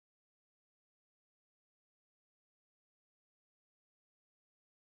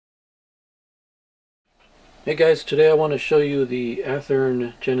Hey guys, today I want to show you the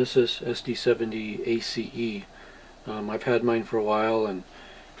Athearn Genesis SD70ACe. I've had mine for a while, and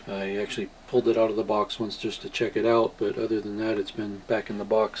I actually pulled it out of the box once just to check it out, but other than that it's been back in the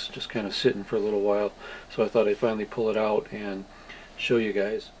box just kind of sitting for a little while, so I thought I'd finally pull it out and show you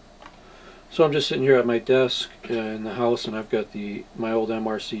guys. So I'm just sitting here at my desk in the house, and I've got my old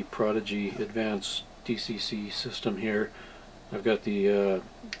MRC Prodigy Advanced DCC system here. I've got the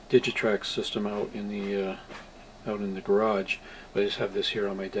Digitrax system out in the garage, but I just have this here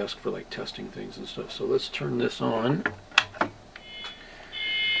on my desk for like testing things and stuff. So let's turn this on.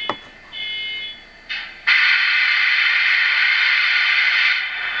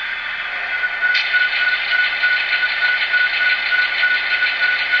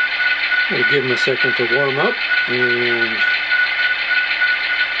 I'll give them a second to warm up and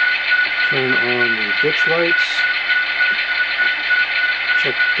turn on the ditch lights.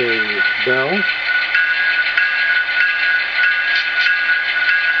 Check the bell.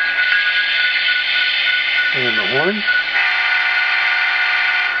 And the horn.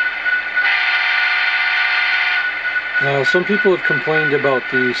 Now, some people have complained about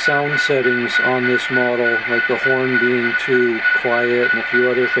the sound settings on this model, like the horn being too quiet and a few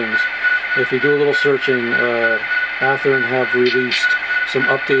other things. If you do a little searching, Athearn have released some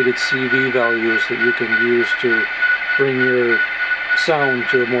updated CV values that you can use to bring your sound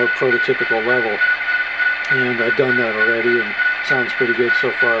to a more prototypical level, and I've done that already and sounds pretty good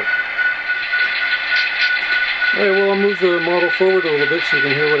so far. Alright, well, I'll move the model forward a little bit so you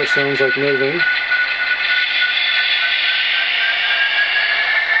can hear what it sounds like moving.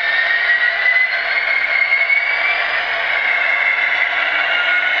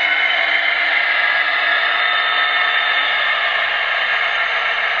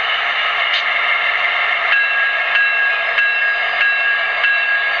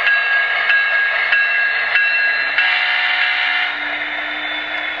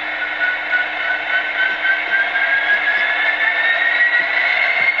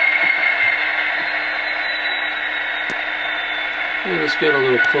 Let's get a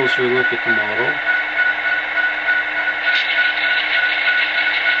little closer look at the model.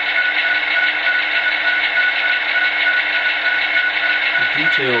 The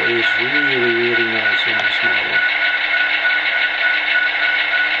detail is really nice in this model.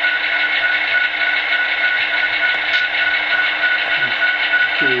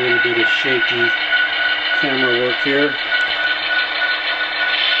 Do a little bit of shaky camera work here.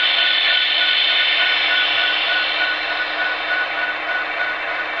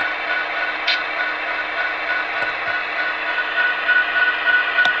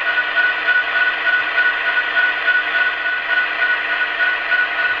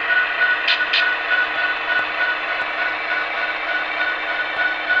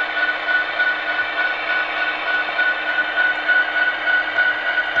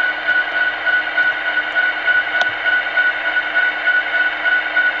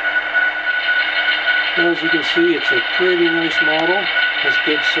 Well, as you can see, it's a pretty nice model, has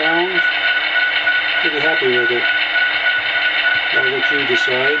good sound, pretty happy with it. I'll let you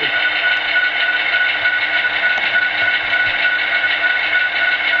decide.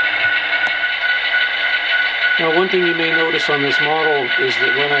 Now, one thing you may notice on this model is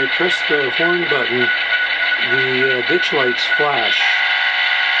that when I press the horn button, the ditch lights flash.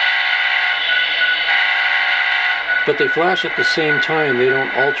 But they flash at the same time, they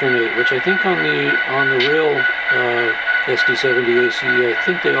don't alternate, which I think on the real SD70ACe, I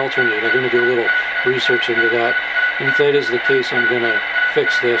think they alternate. I'm going to do a little research into that, and if that is the case, I'm going to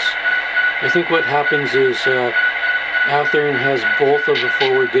fix this. I think what happens is Athearn has both of the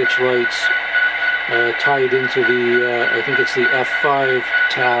forward ditch lights tied into the, I think it's the F5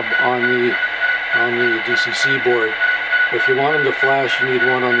 tab on the DCC board. If you want them to flash, you need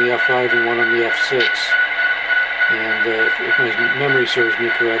one on the F5 and one on the F6. And if my memory serves me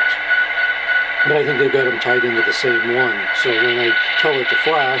correct, but I think they've got them tied into the same one. So when I tell it to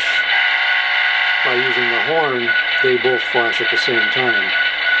flash, by using the horn, they both flash at the same time.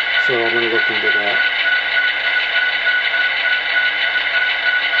 So I'm going to look into that.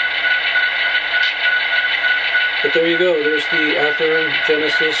 But there you go, there's the Athearn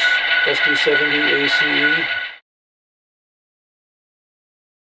Genesis SD70ACe.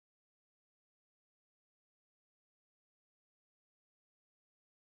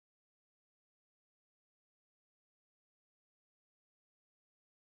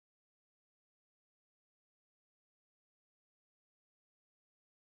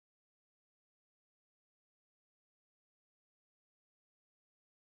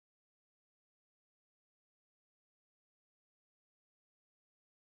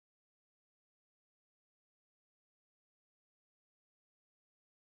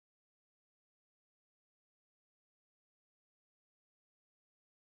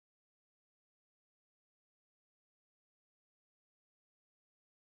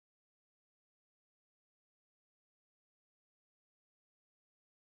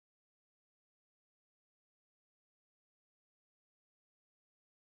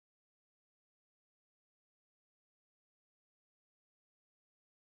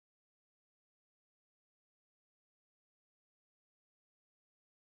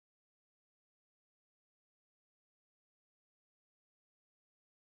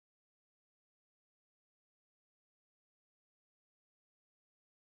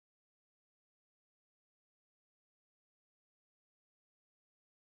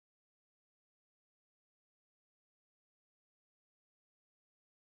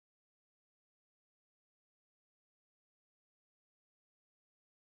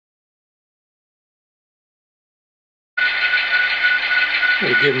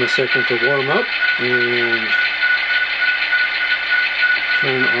 I'll give them a second to warm up and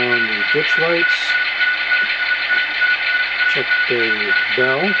turn on the ditch lights, check the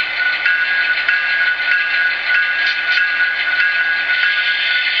bell,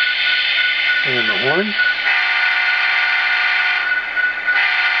 and the horn.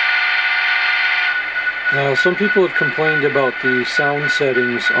 Now, some people have complained about the sound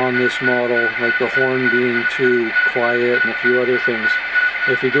settings on this model, like the horn being too quiet and a few other things.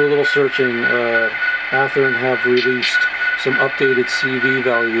 If you do a little searching, Athearn have released some updated CV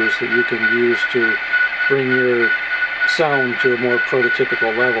values that you can use to bring your sound to a more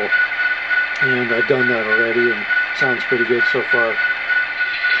prototypical level. And I've done that already, and sounds pretty good so far.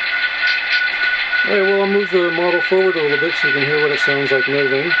 Alright, well, I'll move the model forward a little bit so you can hear what it sounds like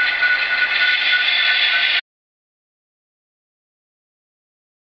moving.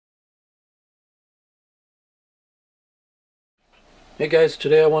 Hey guys,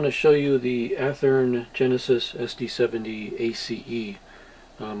 today I want to show you the Athearn Genesis SD70ACe.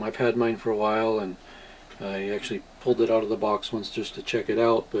 I've had mine for a while, and I actually pulled it out of the box once just to check it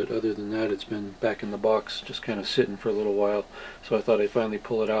out, but other than that it's been back in the box just kind of sitting for a little while, so I thought I'd finally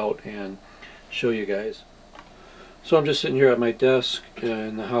pull it out and show you guys. So I'm just sitting here at my desk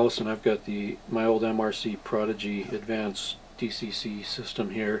in the house, and I've got my old MRC Prodigy Advanced DCC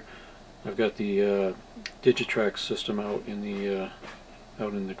system here. I've got the Digitrax system out in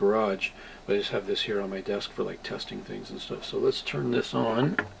the garage, but I just have this here on my desk for like testing things and stuff. So let's turn this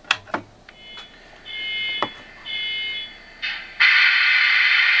on.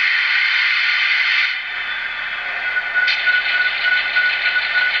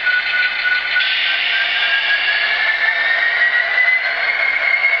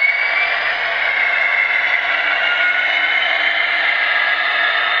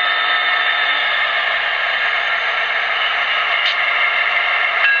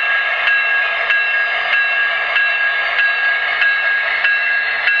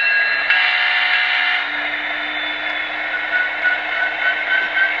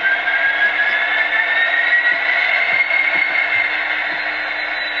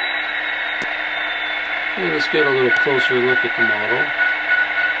 Let's get a little closer look at the model.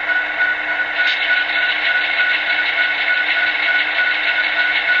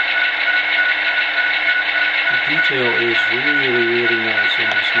 The detail is really nice on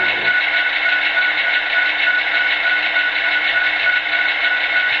this model.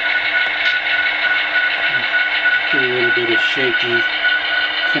 Do a little bit of shaky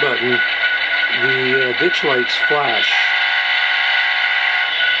button. The ditch lights flash,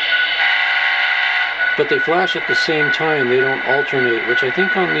 but they flash at the same time. They don't alternate, which I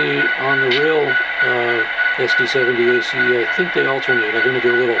think on the real SD70ACe, I think they alternate. I'm going to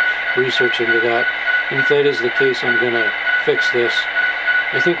do a little research into that, and if that is the case, I'm going to fix this.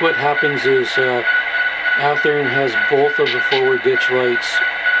 I think what happens is Athearn has both of the forward ditch lights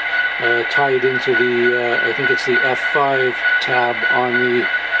tied into the I think it's the F5 tab on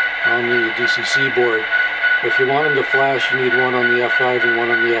the DCC board. If you want them to flash, you need one on the F5 and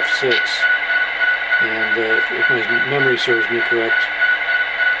one on the F6. And if my memory serves me correct,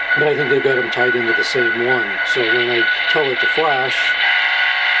 but I think they've got them tied into the same one. So when I tell it to flash,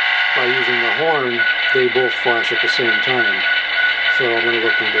 by using the horn, they both flash at the same time. So I'm going to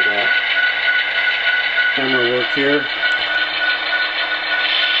look into that. Camera work here.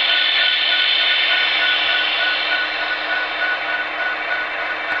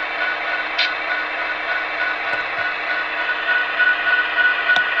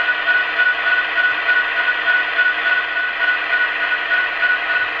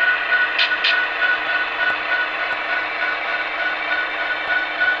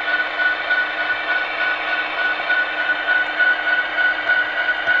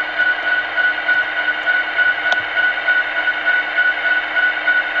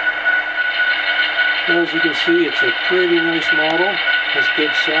 As you can see, it's a pretty nice model, has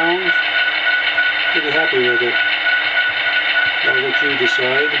good sound, pretty happy with it. I'll let you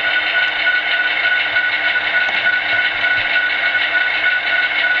decide.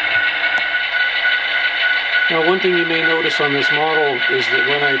 Now, one thing you may notice on this model is that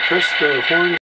when I press the horn